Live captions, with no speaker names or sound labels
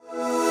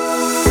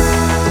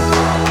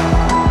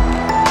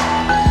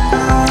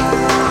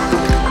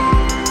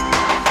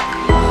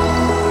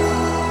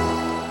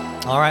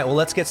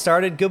let's get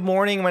started. Good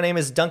morning. My name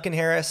is Duncan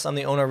Harris. I'm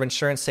the owner of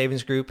Insurance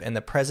Savings Group and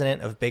the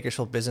president of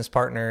Bakersfield Business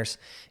Partners.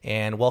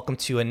 And welcome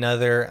to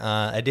another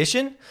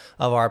edition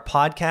of our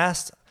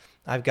podcast.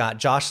 I've got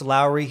Josh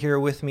Lowrey here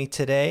with me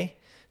today.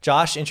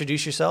 Josh,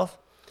 introduce yourself.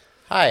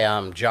 Hi,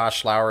 I'm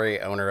Josh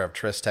Lowrey, owner of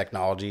Tris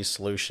Technology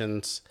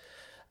Solutions.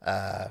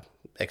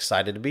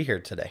 Excited to be here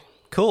today.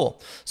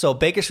 Cool. So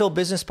Bakersfield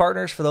Business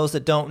Partners, for those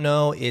that don't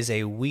know, is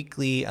a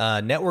weekly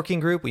networking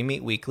group. We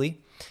meet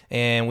weekly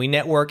and we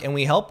network and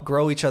we help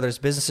grow each other's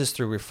businesses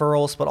through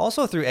referrals, but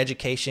also through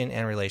education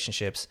and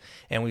relationships.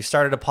 And we've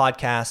started a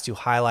podcast to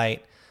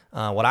highlight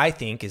what I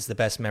think is the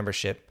best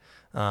membership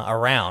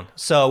around.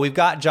 So we've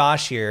got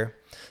Josh here.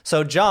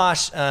 So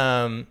Josh,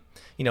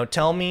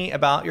 tell me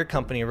about your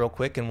company real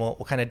quick and we'll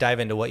kind of dive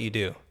into what you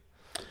do.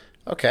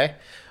 Okay.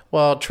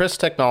 Well, Tris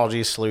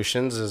Technology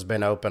Solutions has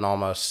been open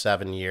almost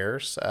 7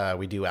 years.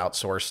 We do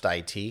outsourced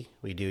IT.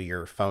 We do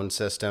your phone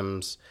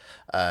systems,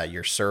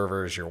 your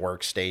servers, your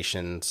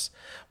workstations,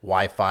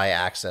 Wi-Fi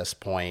access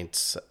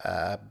points,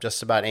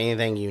 just about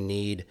anything you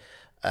need,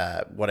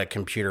 what a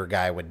computer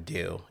guy would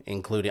do,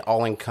 including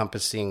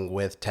all-encompassing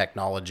with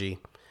technology,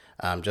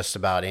 just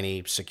about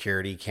any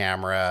security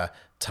camera,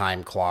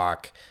 time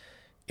clock,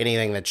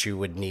 anything that you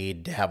would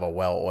need to have a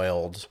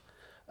well-oiled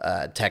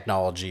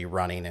technology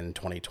running in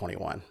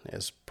 2021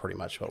 is pretty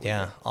much what we do.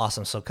 Yeah,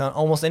 awesome. So kind of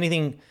almost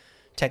anything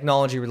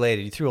technology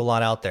related. You threw a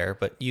lot out there,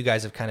 but you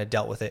guys have kind of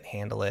dealt with it,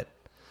 handle it,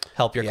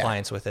 help your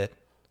clients with it.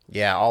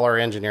 Yeah, all our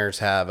engineers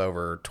have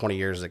over 20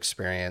 years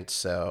experience,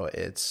 so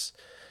it's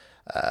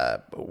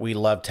we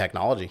love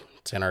technology.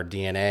 It's in our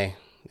DNA.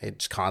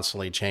 It's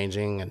constantly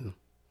changing, and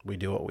we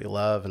do what we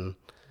love and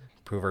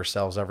prove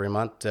ourselves every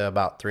month to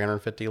about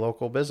 350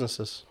 local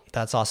businesses.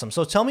 That's awesome.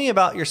 So tell me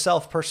about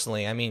yourself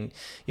personally. I mean,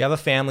 you have a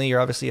family, you're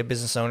obviously a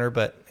business owner,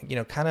 but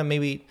kind of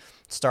maybe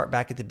start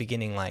back at the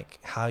beginning, like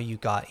how you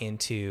got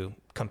into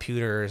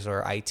computers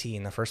or IT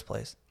in the first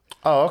place.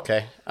 Oh,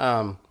 okay.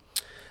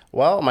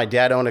 Well, my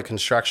dad owned a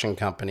construction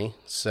company,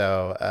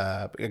 so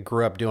I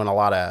grew up doing a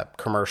lot of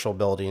commercial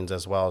buildings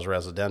as well as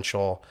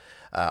residential,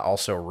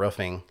 also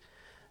roofing.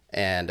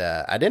 And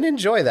I didn't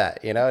enjoy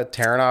that,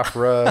 tearing off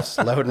roofs,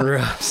 loading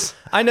roofs.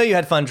 I know you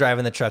had fun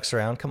driving the trucks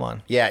around. Come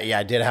on. Yeah,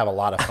 I did have a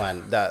lot of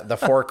fun. The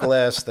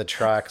forklifts, the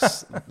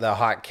trucks, the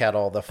hot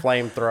kettle, the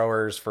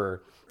flamethrowers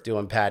for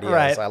doing patios.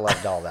 Right. I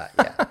loved all that,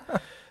 yeah.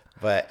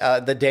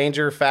 But the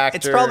danger factor...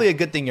 It's probably a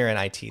good thing you're in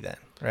IT then,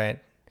 right?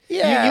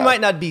 Yeah. You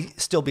might not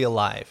still be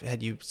alive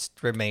had you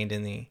remained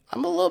in the...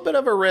 I'm a little bit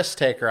of a risk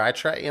taker. I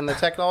try in the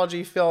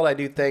technology field, I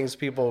do things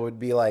people would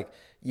be like,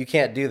 you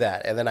can't do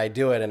that. And then I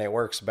do it and it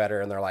works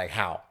better. And they're like,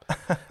 how?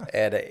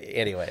 And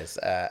anyways,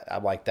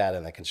 I'm like that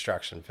in the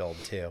construction field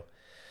too.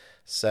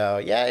 So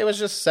yeah, it was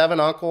just 7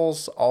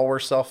 uncles. All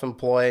were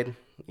self-employed.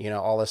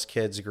 All us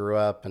kids grew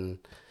up and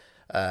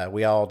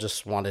we all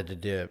just wanted to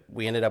do it.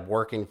 We ended up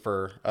working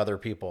for other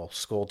people,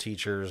 school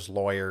teachers,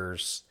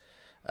 lawyers,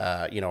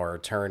 our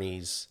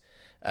attorneys,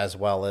 as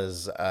well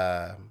as,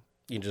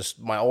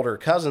 my older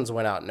cousins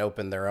went out and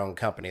opened their own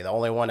company. The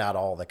only one out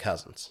of all the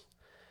cousins.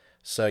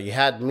 So you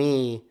had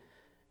me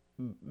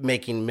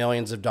making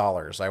millions of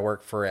dollars. I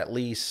worked for at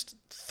least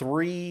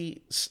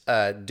 3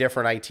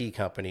 different IT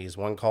companies,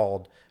 one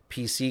called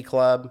PC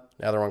Club,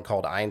 another one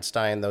called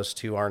Einstein. Those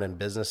 2 aren't in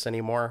business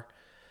anymore.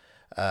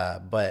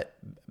 But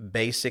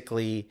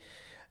basically,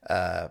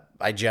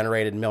 I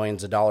generated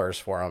millions of dollars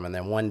for them. And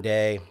then one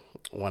day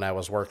when I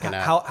was working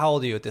at... How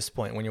old are you at this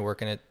point when you're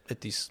working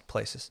at these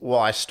places? Well,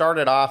 I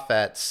started off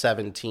at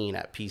 17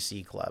 at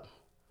PC Club.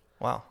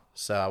 Wow.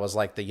 So I was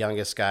like the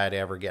youngest guy to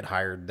ever get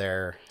hired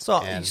there. So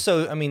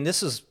I mean,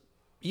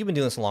 you've been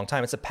doing this a long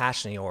time. It's a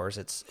passion of yours.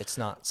 It's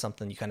not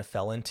something you kind of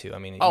fell into. I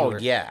mean,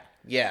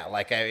 yeah.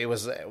 Like it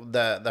was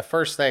the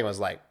first thing was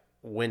like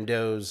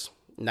Windows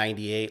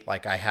 98.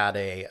 Like I had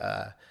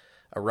a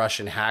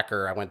Russian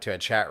hacker. I went to a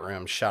chat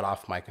room, shut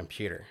off my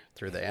computer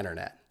through the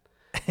internet.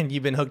 And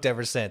you've been hooked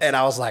ever since. And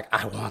I was like,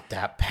 I want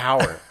that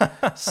power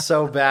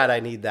so bad.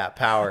 I need that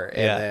power.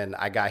 And then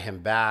I got him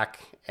back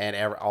and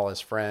all his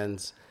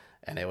friends.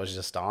 And it was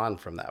just on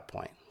from that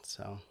point.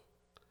 So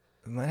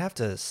we might have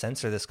to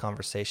censor this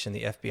conversation.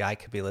 The FBI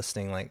could be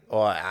listening.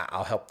 Well,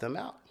 I'll help them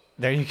out.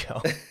 There you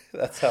go.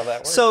 That's how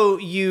that works. So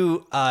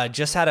you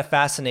just had a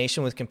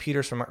fascination with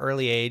computers from an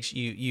early age.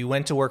 You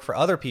went to work for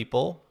other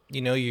people.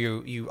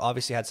 You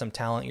obviously had some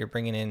talent. You're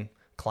bringing in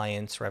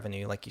clients,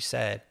 revenue, like you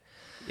said.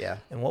 Yeah.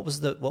 And what was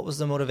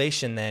the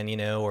motivation then?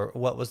 Or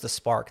what was the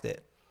spark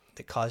that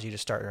caused you to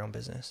start your own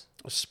business?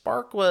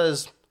 Spark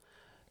was.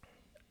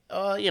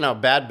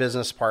 Bad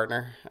business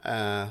partner,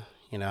 how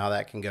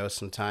that can go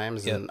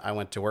sometimes. Yep. And I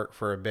went to work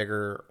for a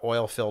bigger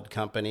oil field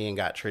company and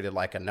got treated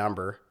like a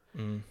number.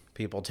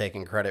 People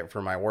taking credit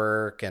for my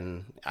work.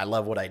 And I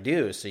love what I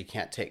do. So you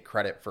can't take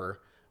credit for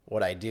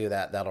what I do.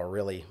 That'll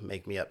really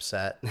make me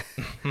upset.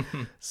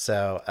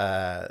 So,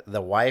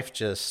 the wife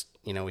just,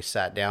 we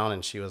sat down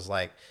and she was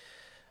like,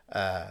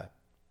 I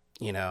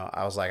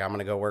was like, I'm going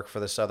to go work for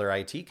this other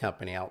IT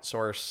company,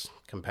 outsource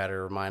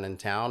competitor of mine in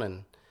town.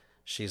 And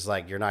she's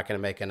like, you're not going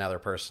to make another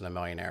person a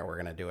millionaire. We're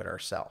going to do it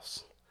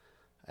ourselves.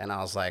 And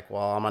I was like,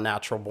 well, I'm a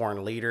natural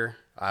born leader.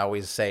 I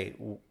always say,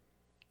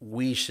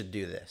 we should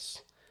do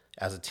this.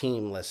 As a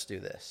team, let's do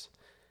this.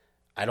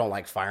 I don't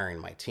like firing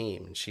my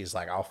team. And she's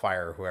like, I'll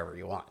fire whoever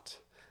you want.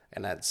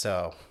 And that's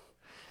so.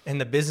 And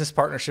the business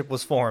partnership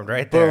was formed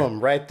right there. Boom,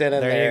 right then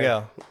and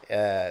there.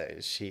 There you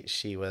go.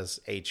 She was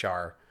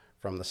HR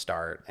from the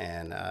start.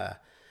 And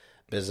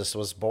business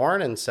was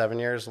born, and 7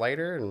 years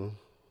later, and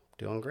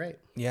doing great.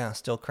 Yeah,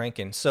 still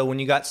cranking. So when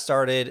you got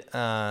started,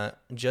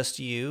 just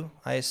you,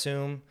 I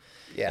assume.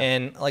 Yeah.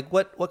 And like,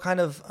 what kind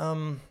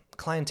of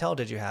clientele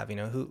did you have?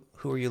 Who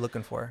were you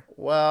looking for?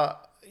 Well,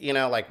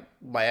 like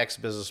my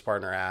ex-business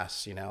partner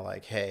asked,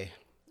 like, hey,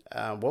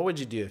 what would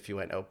you do if you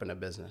went and opened a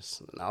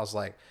business? And I was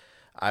like,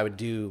 I would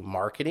do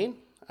marketing.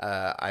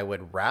 I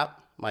would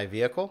wrap my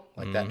vehicle,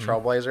 like that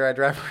Trailblazer I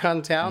drive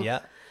around town. Yeah.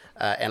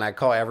 And I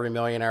call every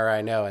millionaire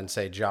I know and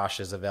say, Josh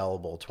is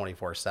available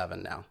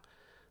 24/7 now.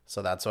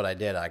 So that's what I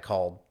did. I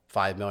called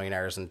 5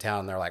 millionaires in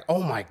town. They're like,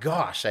 oh my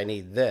gosh, I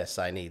need this.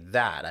 I need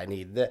that. I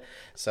need this.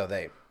 So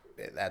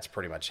that's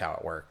pretty much how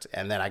it worked.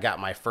 And then I got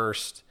my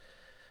first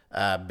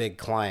big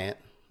client,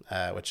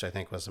 which I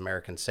think was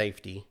American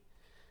Safety,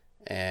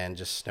 and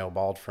just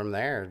snowballed from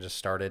there. Just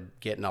started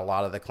getting a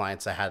lot of the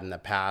clients I had in the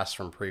past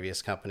from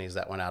previous companies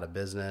that went out of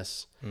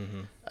business,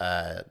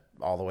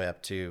 all the way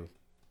up to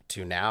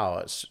now.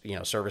 It's,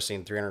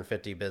 servicing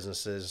 350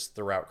 businesses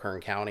throughout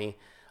Kern County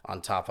on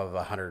top of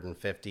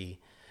 150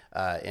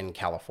 in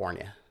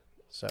California.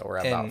 So we're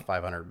at about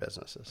 500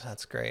 businesses.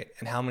 That's great.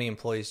 And how many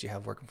employees do you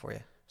have working for you?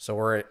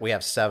 So we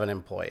have 7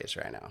 employees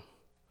right now.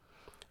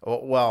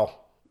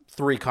 Well,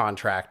 3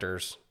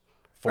 contractors,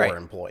 4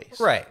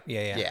 employees. Right.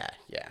 Yeah.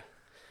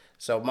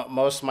 So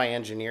most of my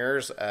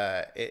engineers,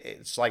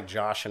 it's like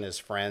Josh and his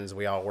friends.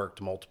 We all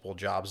worked multiple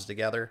jobs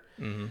together.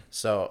 Mm-hmm.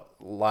 So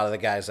a lot of the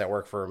guys that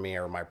work for me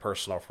are my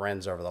personal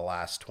friends over the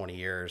last 20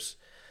 years,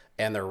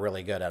 and they're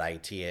really good at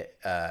IT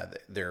at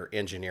their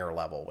engineer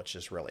level, which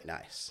is really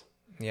nice.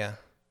 Yeah.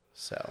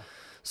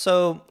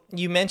 So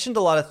you mentioned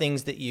a lot of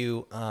things that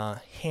you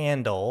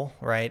handle,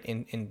 right,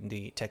 in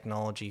the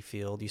technology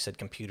field. You said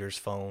computers,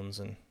 phones,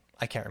 and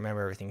I can't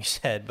remember everything you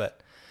said,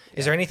 but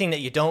is there anything that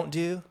you don't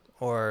do,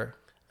 or...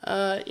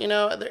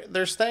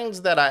 there's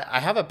things that I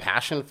have a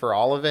passion for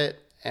all of it,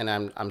 and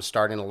I'm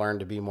starting to learn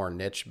to be more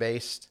niche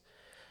based.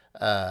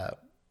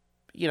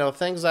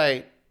 Things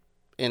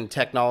in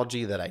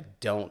technology that I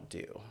don't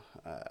do.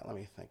 Let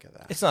me think of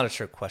that. It's not a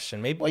trick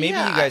question. Maybe you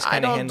guys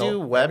kind of handle. I don't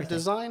do web everything.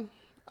 design.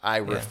 I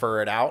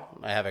refer it out.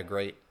 I have a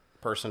great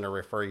person to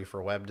refer you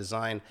for web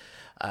design.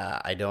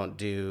 I don't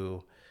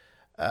do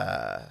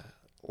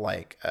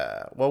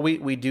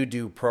we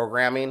do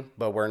programming,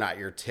 but we're not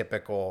your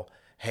typical,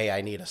 hey,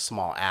 I need a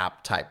small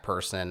app type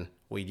person.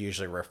 We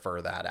usually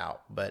refer that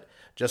out. But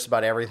just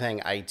about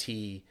everything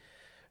IT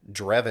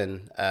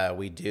driven,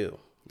 we do.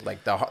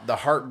 Like the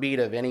heartbeat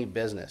of any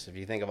business. If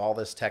you think of all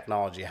this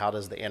technology, how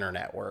does the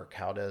internet work?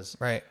 How does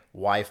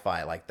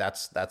Wi-Fi? Like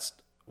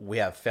we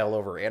have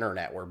failover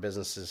internet where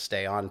businesses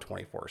stay on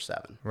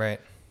 24/7. Right.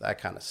 That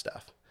kind of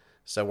stuff.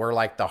 So we're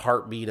like the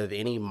heartbeat of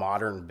any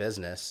modern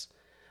business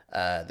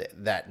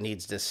that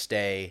needs to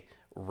stay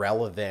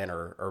relevant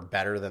or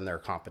better than their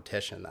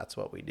competition. That's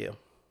what we do.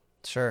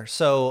 Sure.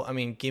 So,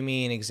 give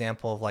me an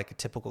example of like a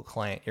typical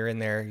client. You're in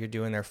there, you're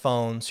doing their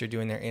phones, you're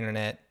doing their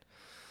internet,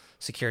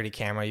 security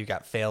camera, you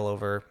got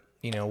failover.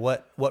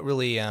 What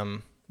really,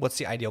 what's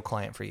the ideal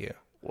client for you?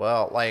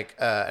 Well, like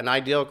an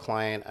ideal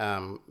client,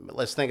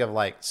 let's think of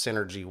like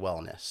Synergy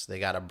Wellness. They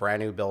got a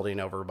brand new building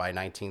over by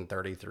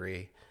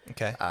 1933.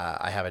 Okay.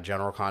 I have a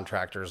general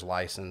contractor's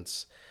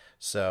license.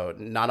 So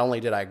not only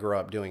did I grow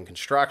up doing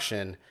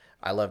construction,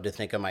 I love to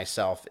think of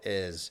myself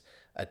as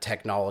a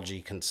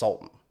technology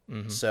consultant.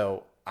 Mm-hmm.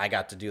 So I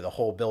got to do the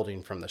whole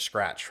building from the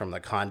scratch, from the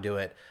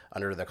conduit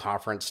under the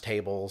conference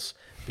tables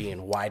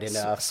being wide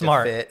enough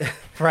Smart. to fit.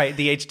 Right,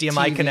 the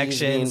HDMI TVs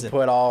connections. Being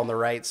put all in the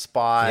right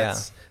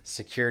spots,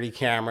 security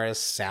cameras,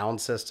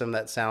 sound system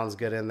that sounds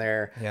good in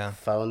there,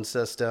 phone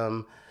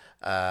system,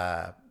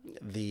 the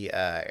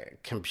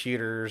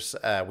computers.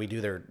 We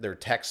do their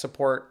tech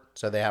support.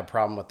 So they have a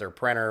problem with their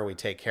printer. We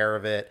take care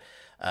of it.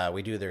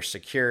 We do their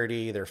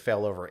security, their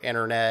failover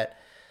internet,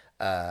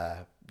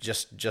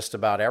 just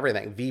about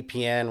everything.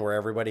 VPN, where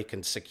everybody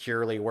can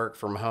securely work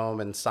from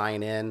home and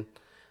sign in.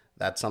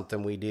 That's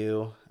something we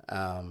do.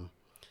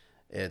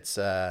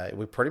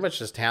 We pretty much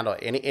just handle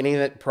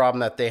any problem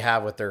that they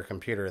have with their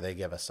computer. They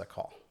give us a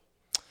call.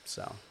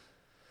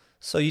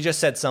 So you just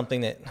said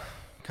something that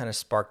kind of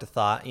sparked a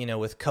thought.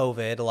 With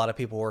COVID, a lot of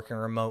people working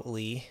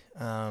remotely.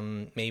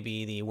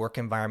 Maybe the work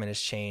environment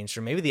has changed,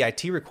 or maybe the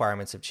IT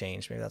requirements have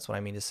changed. Maybe that's what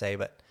I mean to say.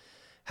 But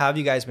how have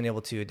you guys been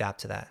able to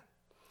adapt to that?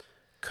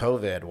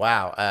 COVID,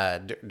 wow.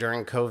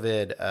 During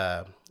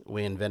COVID,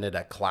 we invented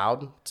a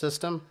cloud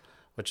system,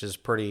 which is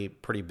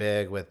pretty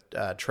big with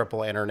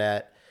triple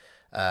internet,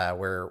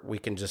 where we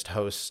can just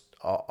host,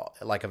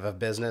 like if a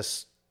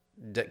business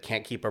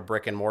can't keep a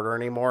brick and mortar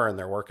anymore and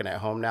they're working at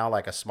home now,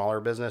 like a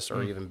smaller business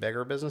or even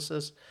bigger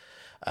businesses,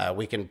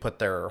 we can put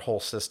their whole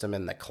system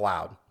in the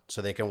cloud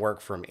so they can work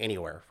from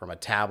anywhere, from a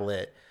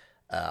tablet,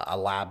 a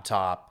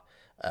laptop,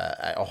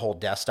 a whole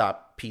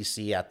desktop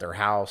PC at their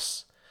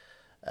house.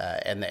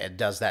 And it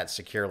does that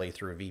securely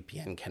through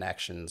VPN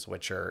connections,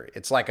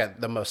 it's like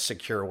the most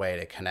secure way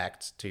to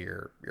connect to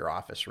your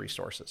office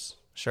resources.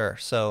 Sure.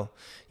 So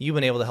you've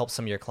been able to help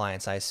some of your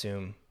clients, I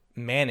assume,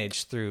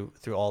 manage through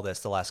all this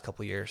the last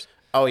couple of years.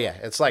 Oh yeah,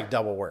 it's like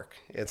double work.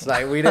 It's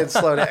like we didn't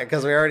slow down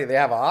because they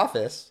have an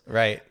office,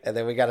 right? And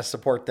then we got to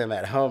support them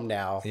at home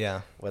now,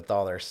 with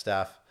all their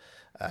stuff.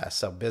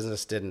 So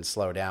business didn't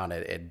slow down;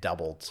 it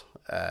doubled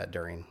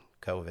during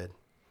COVID.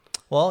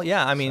 Well,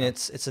 yeah, I mean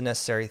it's a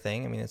necessary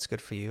thing. I mean it's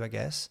good for you, I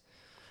guess.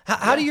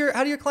 How do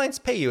your clients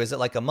pay you? Is it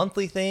like a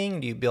monthly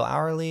thing? Do you bill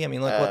hourly? I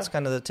mean, like what's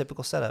kind of the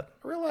typical setup?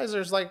 I realize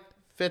there's like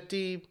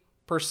 50%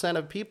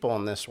 of people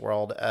in this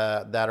world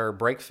that are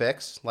break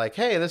fix. Like,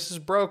 hey, this is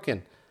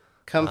broken.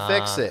 Come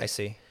fix it. I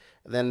see.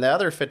 Then the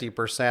other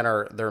 50%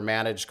 are their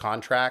managed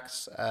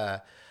contracts.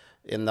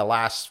 In the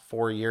last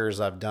 4 years,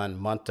 I've done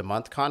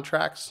month-to-month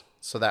contracts.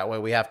 So that way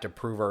we have to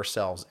prove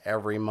ourselves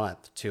every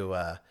month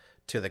to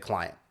the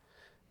client.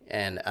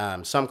 And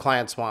some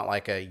clients want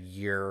like a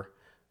year.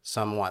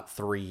 Some want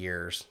 3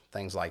 years,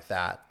 things like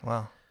that.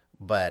 Wow.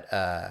 But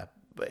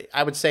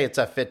I would say it's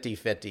a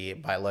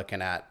 50-50 by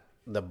looking at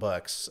the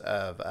books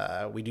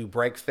of we do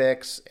break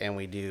fix and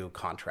we do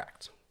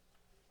contract.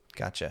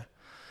 Gotcha.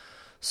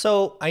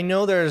 So I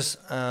know there's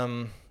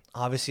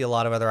obviously a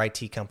lot of other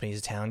IT companies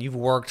in town. You've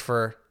worked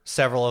for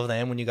several of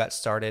them when you got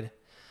started.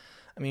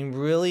 I mean,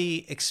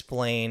 really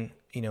explain,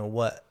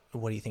 what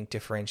do you think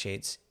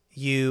differentiates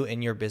you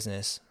and your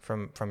business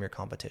from your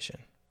competition?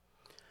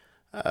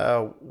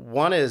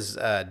 One is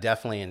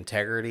definitely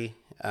integrity,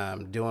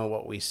 doing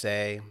what we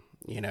say.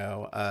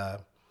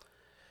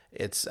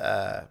 It's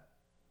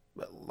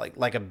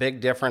like a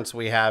big difference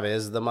we have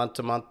is the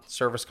month-to-month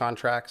service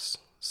contracts.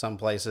 Some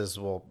places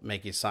will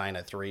make you sign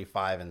a 3,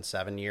 5, and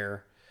 7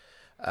 year.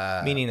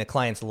 Meaning the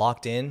client's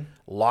locked in?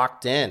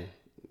 Locked in.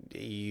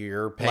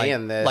 You're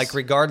paying this. Like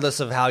regardless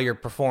of how you're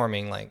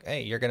performing, like,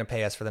 hey, you're going to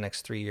pay us for the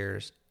next 3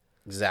 years.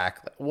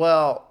 Exactly.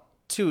 Well,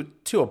 to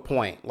a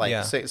point.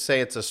 Like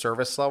say it's a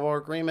service level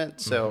agreement.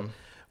 So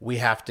we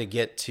have to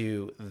get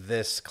to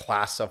this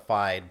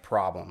classified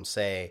problem,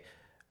 say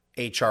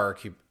HR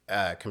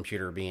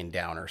computer being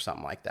down or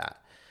something like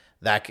that.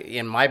 That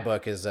in my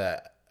book is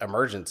a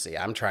emergency.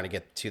 I'm trying to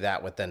get to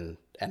that within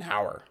an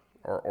hour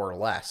or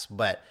less,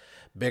 but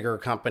bigger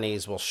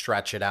companies will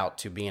stretch it out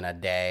to being a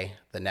day,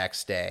 the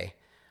next day,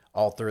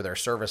 all through their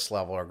service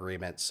level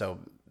agreement. So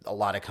a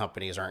lot of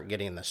companies aren't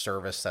getting the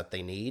service that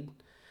they need.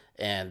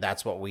 And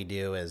that's what we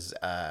do is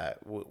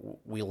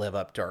we live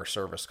up to our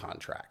service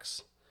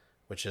contracts,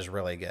 which is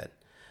really good.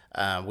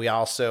 We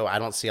also, I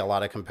don't see a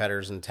lot of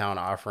competitors in town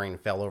offering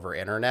failover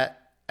internet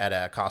at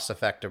a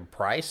cost-effective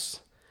price.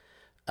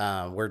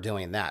 We're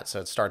doing that. So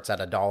it starts at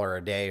 $1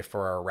 a day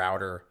for a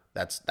router.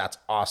 That's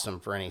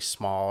awesome for any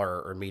small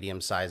or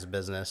medium-sized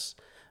business.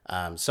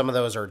 Some of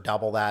those are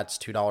double that. It's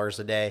 $2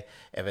 a day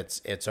if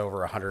it's over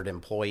 100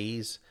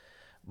 employees.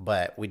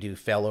 But we do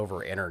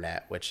failover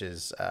internet, which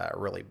is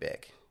really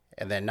big.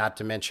 And then not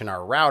to mention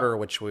our router,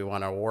 which we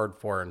won an award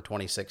for in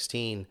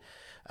 2016.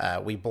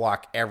 We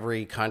block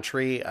every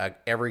country,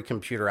 every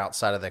computer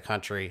outside of the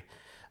country,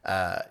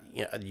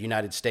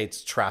 United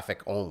States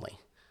traffic only.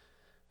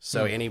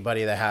 So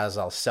anybody that has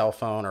a cell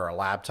phone or a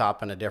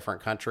laptop in a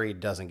different country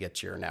doesn't get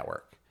to your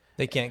network.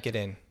 They can't get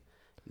in.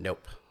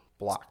 Nope.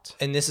 Blocked.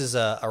 And this is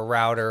a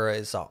router,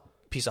 is a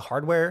piece of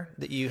hardware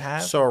that you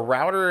have? So a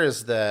router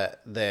is the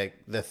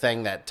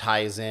thing that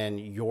ties in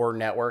your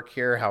network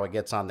here, how it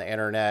gets on the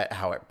internet,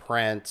 how it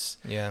prints.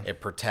 Yeah.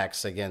 It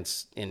protects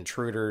against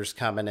intruders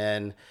coming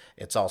in.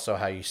 It's also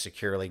how you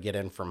securely get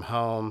in from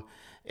home.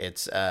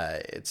 It's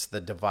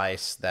the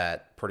device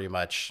that pretty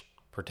much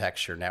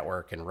protects your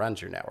network and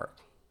runs your network.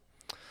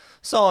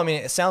 So, I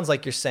mean, it sounds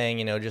like you're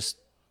saying, just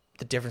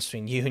the difference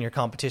between you and your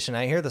competition.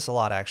 I hear this a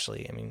lot,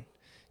 actually. I mean,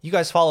 you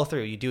guys follow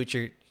through. You do what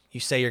you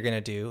say you're going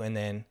to do, and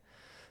then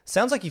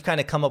sounds like you've kind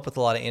of come up with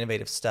a lot of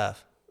innovative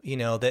stuff,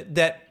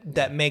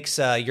 that makes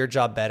your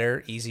job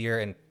better, easier,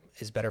 and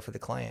is better for the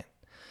client.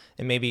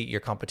 And maybe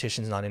your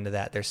competition's not into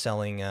that. They're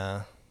selling,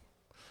 I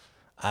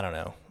don't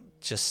know,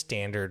 just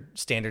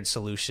standard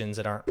solutions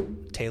that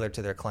aren't tailored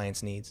to their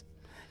clients' needs.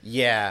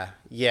 Yeah.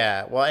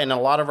 Well, and a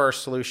lot of our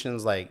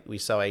solutions, like we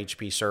sell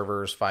HP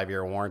servers,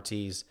 5-year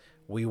warranties.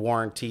 We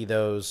warranty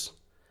those.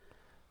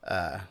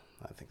 I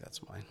think that's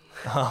mine.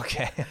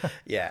 Okay.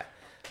 Yeah.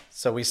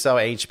 So we sell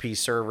HP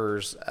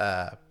servers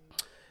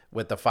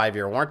with the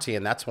 5-year warranty,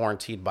 and that's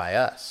warranted by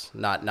us,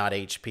 not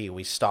HP.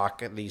 We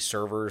stock these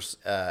servers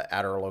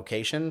at our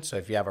location. So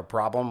if you have a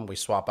problem, we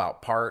swap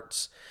out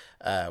parts.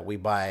 We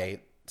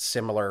buy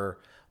similar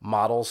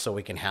models so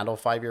we can handle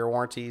 5-year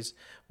warranties.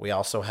 We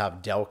also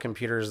have Dell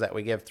computers that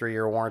we give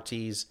 3-year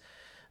warranties.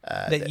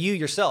 That you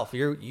yourself,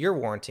 you're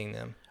warranting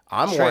them.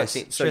 I'm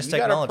warranting. So you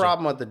got a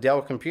problem with the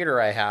Dell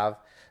computer I have,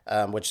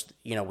 which,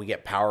 we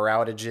get power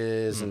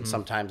outages and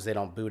sometimes they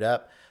don't boot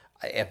up.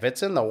 If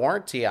it's in the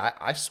warranty,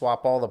 I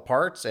swap all the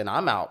parts and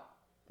I'm out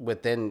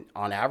within,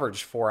 on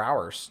average, 4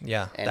 hours.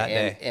 Yeah, that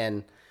day.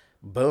 And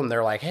boom,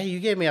 they're like, hey, you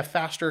gave me a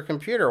faster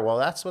computer. Well,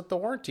 that's what the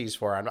warranty's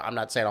for. I'm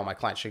not saying all my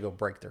clients should go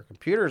break their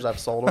computers. I've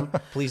sold them.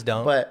 Please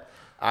don't. But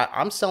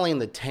I'm selling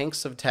the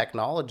tanks of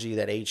technology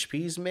that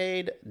HP's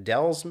made,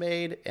 Dell's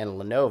made, and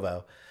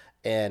Lenovo.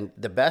 And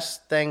the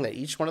best thing that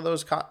each one of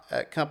those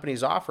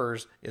companies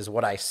offers is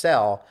what I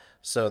sell.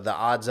 So the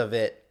odds of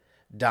it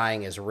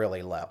dying is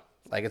really low.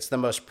 Like, it's the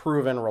most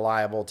proven,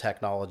 reliable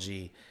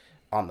technology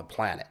on the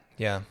planet.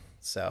 Yeah.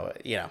 So,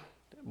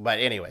 but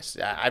anyways,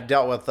 I've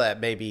dealt with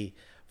maybe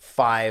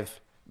 5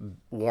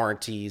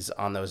 warranties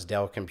on those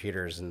Dell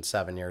computers in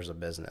 7 years of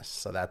business.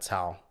 So that's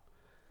how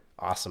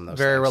awesome those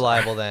Very things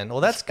reliable are. then.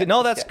 Well, that's good.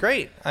 No, that's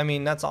great. I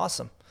mean, that's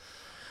awesome.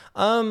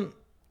 So,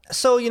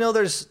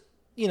 there's,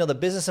 the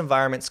business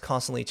environment's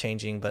constantly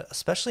changing, but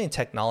especially in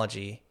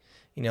technology,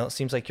 it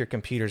seems like your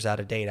computer's out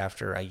of date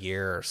after a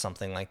year or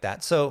something like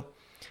that. So,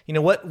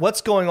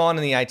 what's going on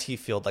in the IT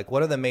field? Like,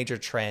 what are the major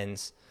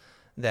trends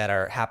that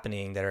are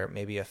happening that are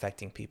maybe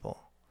affecting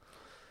people?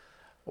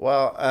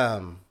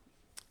 Well,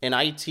 in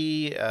IT,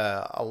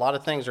 a lot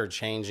of things are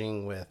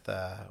changing with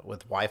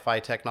Wi-Fi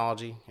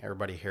technology.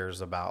 Everybody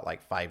hears about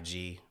like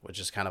 5G, which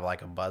is kind of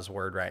like a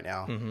buzzword right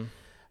now. Mm-hmm.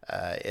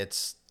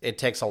 It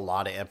takes a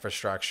lot of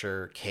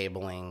infrastructure,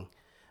 cabling.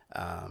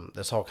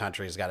 This whole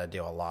country's got to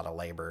do a lot of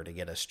labor to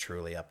get us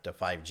truly up to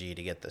 5G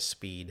to get the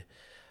speed.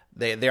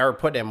 They are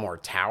putting in more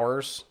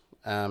towers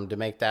to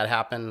make that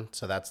happen.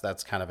 So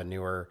that's kind of a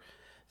newer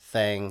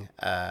thing.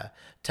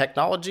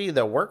 Technology,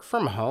 the work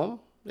from home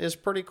is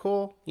pretty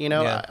cool.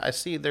 Yeah. I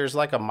see there's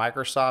like a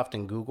Microsoft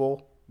and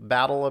Google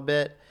battle a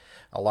bit.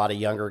 A lot of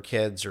younger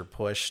kids are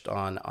pushed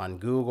on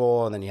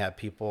Google, and then you have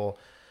people,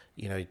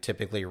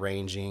 typically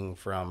ranging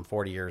from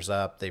 40 years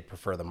up, they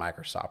prefer the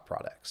Microsoft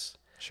products.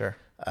 Sure.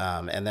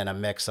 And then a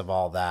mix of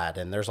all that.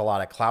 And there's a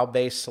lot of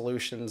cloud-based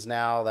solutions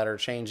now that are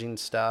changing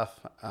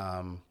stuff.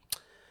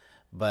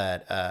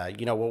 But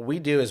what we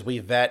do is we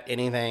vet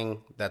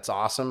anything that's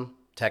awesome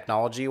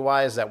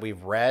technology-wise that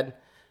we've read.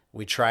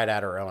 We try it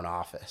at our own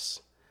office.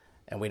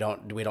 And we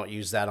don't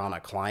use that on a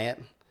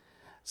client.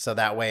 So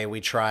that way we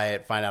try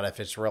it, find out if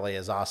it's really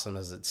as awesome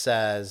as it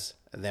says,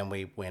 and then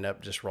we end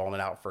up just rolling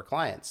it out for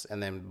clients.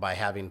 And then by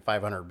having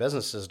 500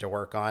 businesses to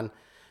work on,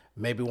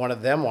 maybe one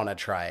of them want to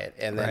try it.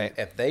 And then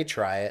if they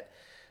try it,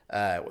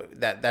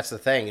 that's the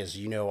thing is,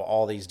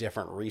 all these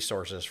different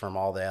resources from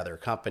all the other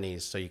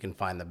companies, so you can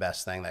find the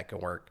best thing that can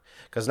work.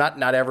 Because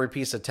not every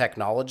piece of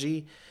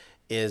technology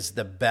is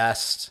the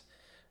best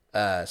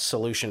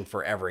solution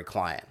for every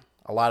client.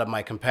 A lot of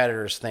my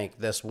competitors think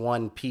this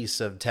one piece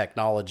of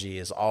technology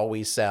is all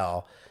we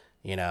sell.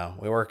 We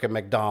work at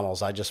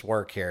McDonald's. I just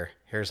work here.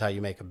 Here's how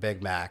you make a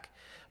Big Mac.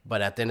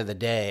 But at the end of the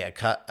day,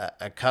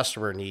 a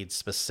customer needs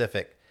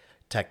specific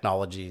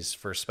technologies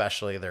for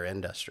especially their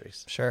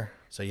industries. Sure.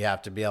 So you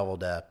have to be able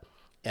to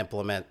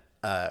implement,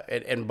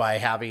 and by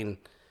having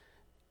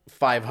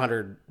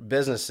 500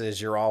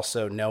 businesses, you're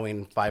also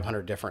knowing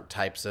 500 different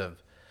types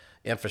of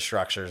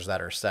infrastructures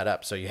that are set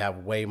up. So you have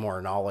way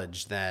more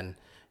knowledge than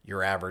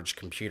your average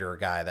computer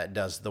guy that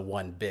does the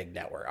one big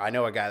network. I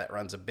know a guy that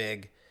runs a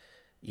big,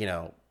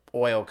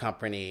 oil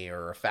company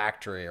or a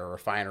factory or a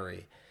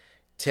refinery.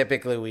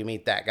 Typically we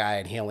meet that guy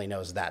and he only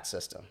knows that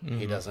system. Mm-hmm.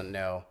 He doesn't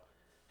know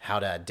how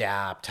to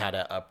adapt, how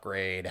to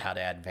upgrade, how to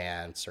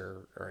advance,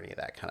 or any of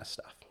that kind of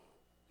stuff.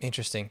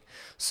 Interesting.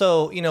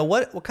 So,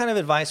 what kind of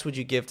advice would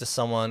you give to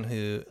someone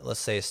who, let's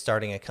say, is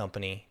starting a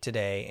company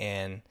today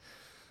and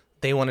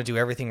they want to do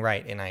everything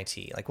right in IT?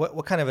 Like,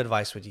 what kind of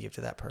advice would you give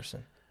to that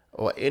person?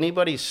 Well,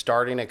 anybody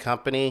starting a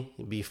company,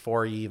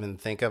 before you even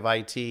think of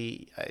IT,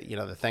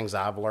 the things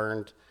I've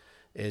learned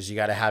is you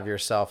got to have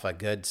yourself a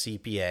good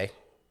CPA,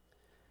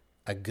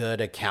 a good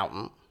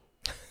accountant.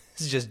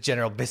 This is just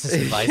general business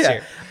advice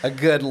here. A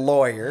good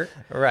lawyer.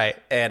 Right.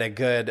 And a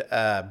good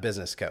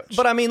business coach.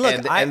 But I mean,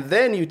 look. And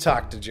then you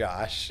talk to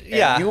Josh,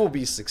 and you will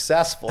be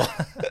successful.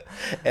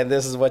 And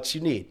this is what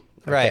you need.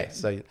 Okay, right.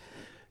 So,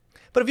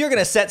 but if you're going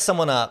to set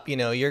someone up,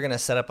 you're going to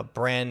set up a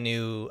brand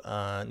new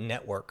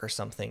network or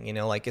something,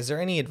 is there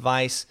any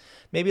advice,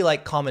 maybe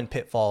like common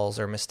pitfalls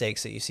or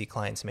mistakes that you see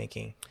clients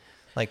making,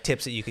 like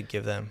tips that you could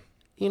give them?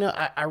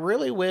 I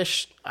really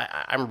wish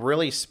I'm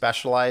really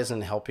specialized in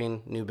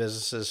helping new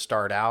businesses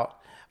start out.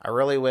 I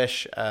really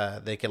wish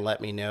they could let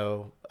me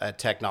know a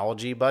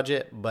technology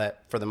budget,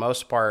 but for the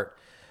most part,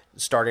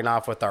 starting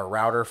off with our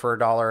router for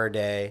 $1 a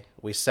day,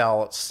 we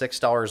sell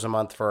 $6 a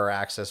month for our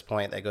access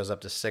point that goes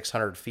up to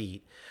 600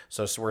 feet.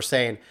 So we're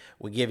saying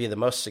we give you the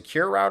most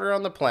secure router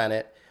on the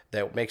planet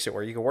that makes it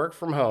where you can work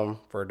from home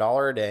for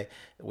 $1 a day.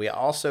 We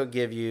also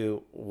give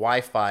you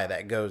Wi-Fi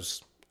that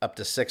goes up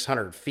to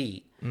 600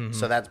 feet. Mm-hmm.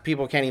 So that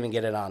people can't even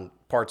get it on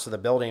parts of the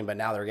building, but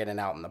now they're getting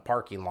out in the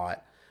parking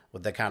lot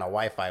with the kind of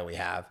Wi-Fi we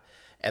have.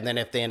 And then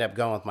if they end up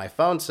going with my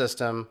phone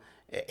system,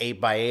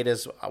 8x8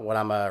 is what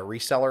I'm a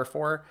reseller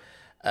for.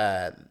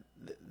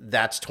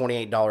 That's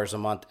 $28 a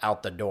month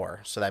out the door.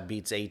 So that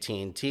beats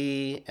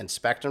AT&T and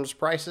Spectrum's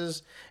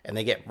prices. And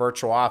they get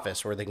virtual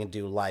office where they can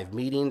do live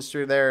meetings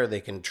through there. They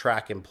can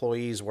track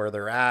employees where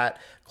they're at,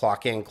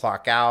 clock in,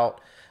 clock out,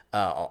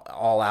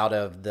 all out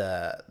of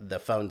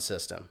the phone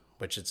system,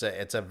 which it's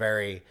a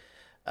very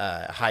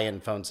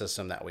high-end phone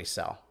system that we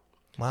sell.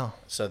 Wow.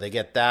 So they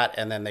get that,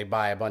 and then they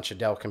buy a bunch of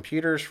Dell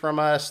computers from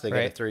us. They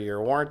get a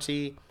 3-year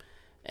warranty,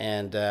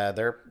 and they'll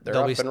up and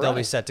running. They'll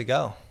be set to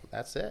go.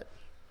 That's it.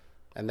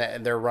 And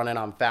they're running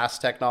on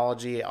fast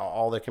technology.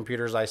 All the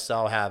computers I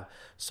sell have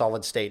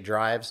solid-state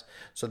drives.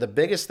 So the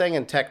biggest thing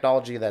in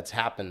technology that's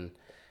happened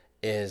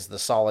is the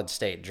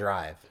solid-state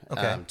drive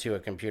to a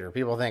computer.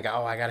 People think,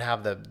 oh, I got to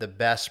have the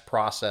best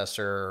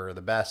processor or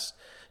the best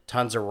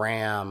tons of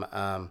RAM.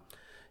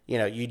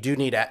 You do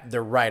need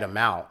the right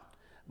amount.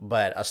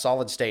 But a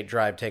solid-state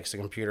drive takes a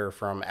computer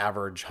from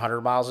average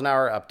 100 miles an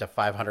hour up to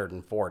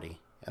 540.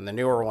 And the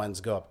newer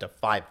ones go up to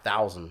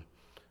 5,000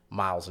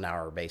 miles an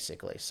hour,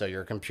 basically. So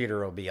your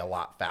computer will be a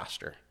lot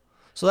faster.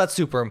 So that's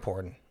super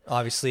important.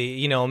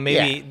 Obviously,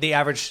 maybe the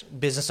average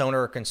business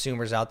owner or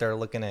consumers out there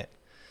looking at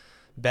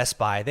Best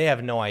Buy, they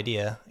have no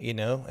idea,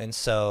 and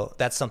so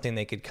that's something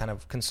they could kind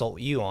of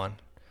consult you on.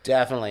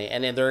 Definitely.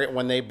 And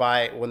when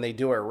they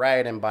do it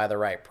right and buy the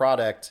right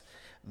product,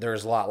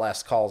 there's a lot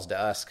less calls to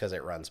us because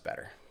it runs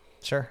better.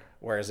 Sure.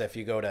 Whereas if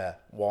you go to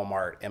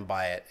Walmart and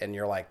buy it and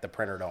you're like, the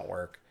printer don't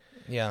work.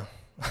 Yeah.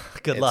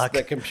 Good luck.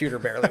 The computer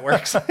barely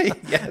works.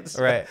 Yes.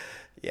 Right.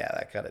 Yeah,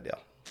 that kind of deal.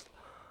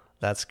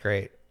 That's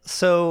great.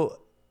 So,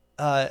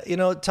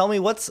 tell me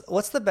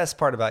what's the best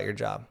part about your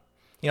job?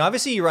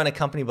 Obviously you run a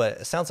company, but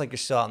it sounds like you're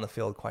still out in the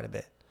field quite a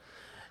bit.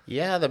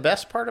 Yeah, the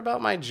best part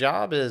about my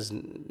job is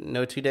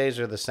no 2 days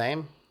are the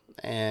same.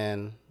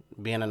 And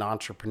being an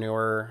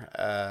entrepreneur,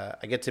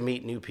 I get to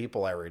meet new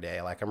people every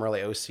day. Like, I'm really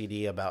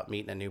OCD about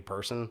meeting a new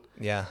person.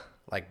 Yeah.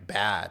 Like,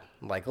 bad.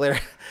 Like,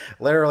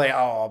 literally,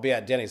 I'll be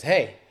at Denny's.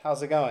 Hey,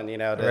 how's it going?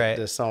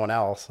 To someone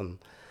else. And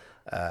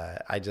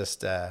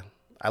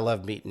I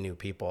love meeting new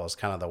people. It's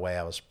kind of the way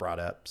I was brought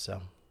up.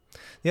 So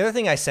the other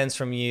thing I sense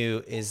from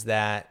you is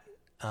that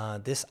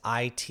this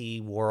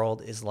IT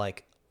world is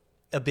like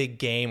a big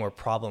game or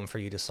problem for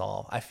you to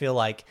solve. I feel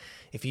like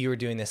if you were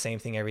doing the same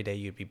thing every day,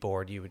 you'd be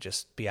bored. You would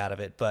just be out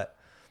of it. But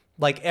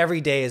like every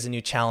day is a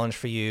new challenge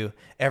for you.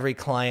 Every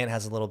client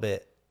has a little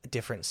bit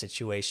different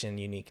situation,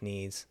 unique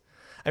needs.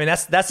 I mean,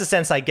 that's the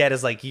sense I get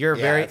is like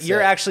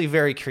you're actually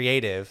very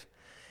creative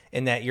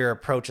in that your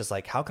approach is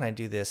like, how can I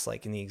do this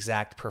like in the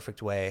exact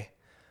perfect way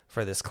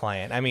for this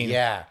client? I mean,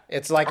 yeah,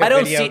 it's like I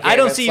don't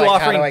see you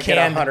offering how do I get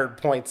 100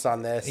 points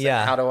on this?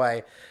 Yeah. How do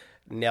I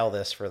nail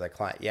this for the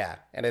client? Yeah.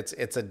 And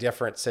it's a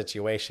different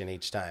situation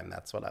each time.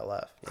 That's what I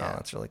love. Yeah. Oh,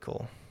 that's really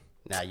cool.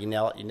 Now you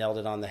nailed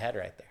it on the head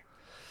right there.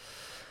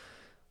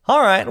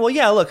 All right. Well,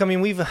 yeah, look, I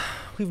mean, we've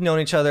known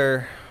each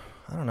other,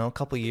 I don't know, a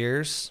couple of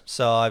years.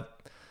 So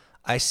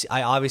I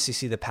obviously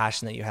see the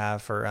passion that you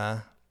have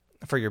for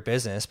your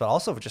business, but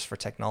also just for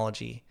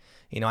technology.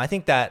 I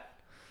think that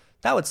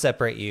would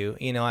separate you.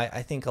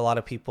 I think a lot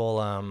of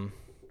people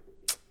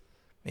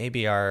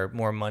maybe are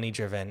more money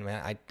driven.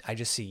 Man, I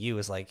just see you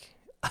as like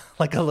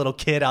a little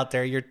kid out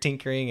there. You're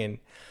tinkering and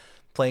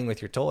playing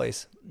with your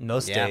toys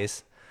most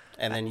days.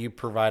 And then you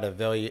provide a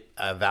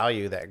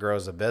value that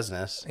grows a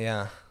business.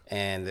 Yeah.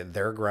 And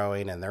they're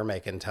growing and they're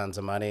making tons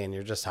of money and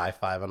you're just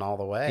high-fiving all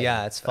the way.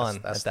 Yeah, it's fun.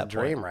 That's the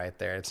dream right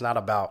there. It's not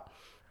about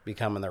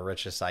becoming the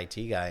richest IT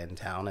guy in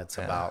town. It's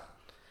about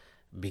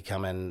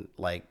becoming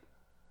like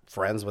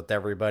friends with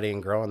everybody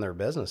and growing their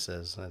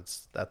businesses.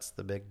 That's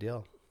the big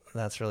deal.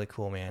 That's really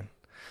cool, man.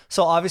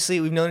 So obviously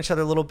we've known each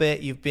other a little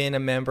bit. You've been a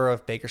member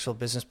of Bakersfield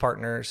Business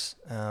Partners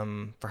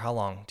for how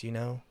long? Do you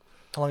know?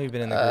 How long have you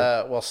been in the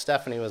group? Well,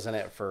 Stephanie was in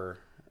it for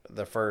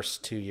the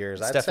first 2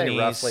 years. I'd say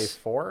roughly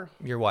 4.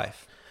 Your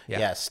wife.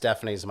 Yeah,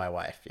 Stephanie's my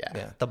wife. Yeah.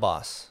 Yeah, the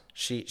boss.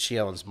 She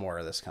owns more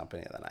of this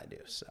company than I do,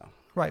 so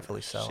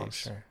rightfully so. I'm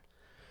sure.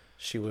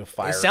 She will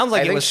fire. It sounds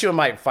like she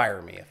might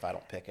fire me if I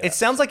don't pick it up. It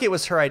sounds like it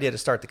was her idea to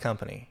start the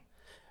company.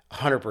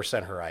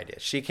 100% her idea.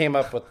 She came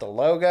up with the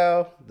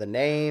logo, the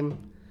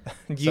name.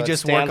 You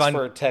just work on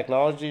for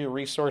Technology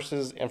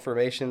Resources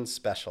Information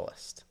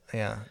Specialist.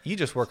 Yeah, you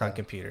just work on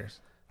computers.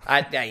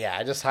 I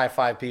just high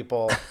five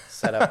people,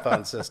 set up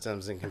phone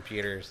systems and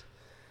computers.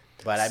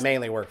 But I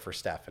mainly work for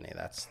Stephanie.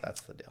 That's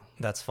the deal.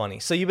 That's funny.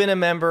 So you've been a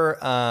member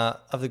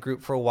of the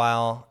group for a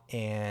while,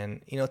 and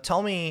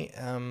tell me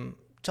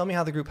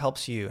how the group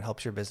helps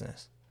your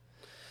business.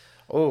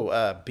 Oh,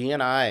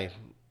 BNI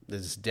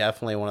is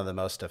definitely one of the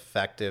most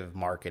effective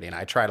marketing.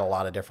 I tried a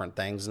lot of different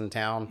things in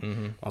town.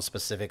 Mm-hmm. I won't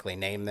specifically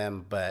name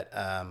them, but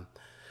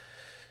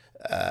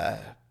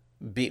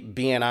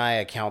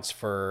BNI accounts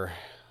for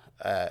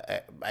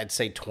I'd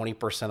say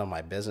 20% of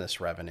my business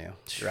revenue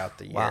throughout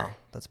the year. Wow,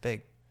 that's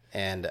big.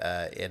 And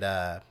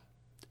I've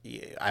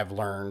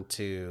learned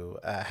to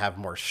have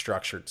more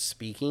structured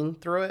speaking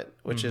through it,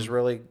 which is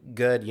really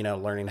good.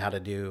 Learning how to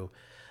do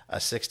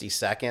 60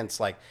 seconds,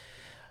 like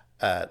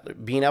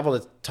being able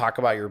to talk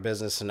about your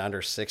business in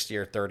under 60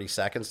 or 30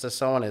 seconds to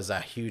someone is a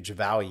huge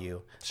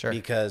value. Sure.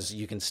 Because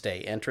you can stay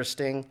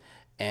interesting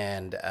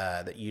and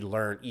that you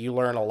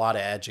learn a lot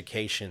of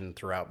education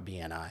throughout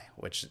BNI,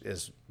 which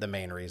is the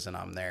main reason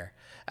I'm there,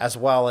 as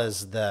well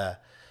as the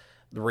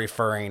the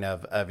referring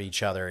of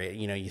each other.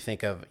 You know, you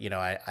think of, you know,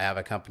 I have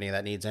a company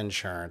that needs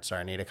insurance, or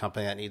I need a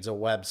company that needs a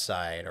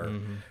website,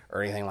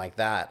 or anything like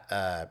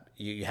that.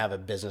 You have a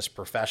business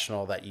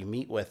professional that you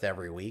meet with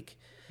every week,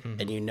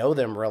 and you know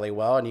them really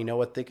well, and you know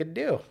what they could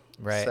do.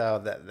 Right.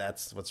 So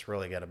that's what's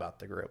really good about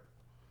the group.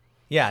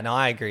 Yeah, no,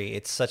 I agree.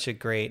 It's such a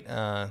great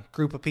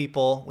group of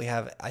people. We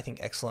have, I think,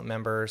 excellent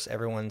members.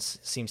 Everyone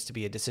seems to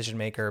be a decision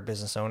maker, a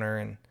business owner,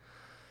 and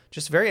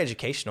just very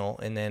educational.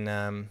 And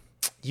then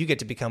you get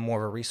to become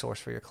more of a resource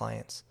for your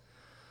clients.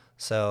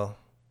 So,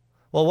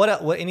 well,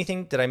 what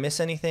anything, did I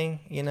miss anything,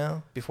 you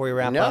know, before we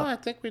wrap up? No, I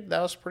think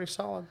that was pretty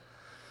solid.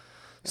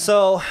 Yeah.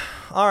 So,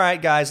 all right,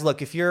 guys,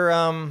 look, if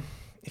you're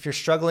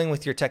struggling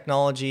with your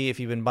technology, if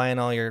you've been buying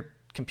all your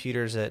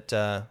computers at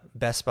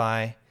Best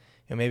Buy,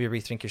 and maybe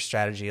rethink your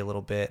strategy a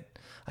little bit.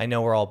 I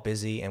know we're all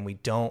busy and we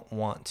don't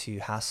want to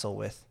hassle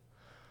with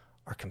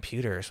our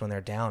computers when they're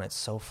down. It's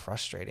so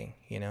frustrating,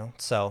 you know?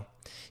 So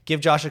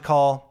give Josh a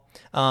call.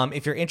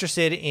 If you're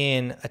interested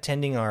in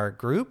attending our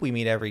group, we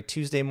meet every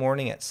Tuesday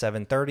morning at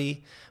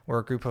 7:30. We're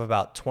a group of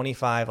about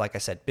 25, like I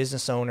said,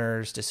 business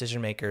owners, decision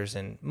makers,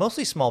 and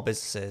mostly small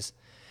businesses.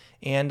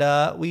 And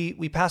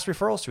we pass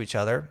referrals to each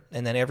other.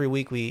 And then every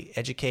week we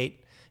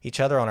educate each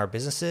other on our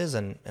businesses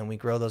and we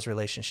grow those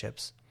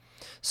relationships.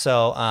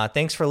 So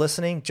thanks for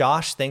listening.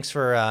 Josh, thanks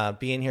for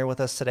being here with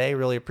us today.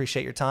 Really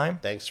appreciate your time.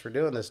 Thanks for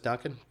doing this,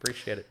 Duncan.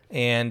 Appreciate it.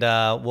 And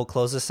we'll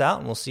close this out,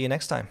 and we'll see you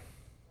next time.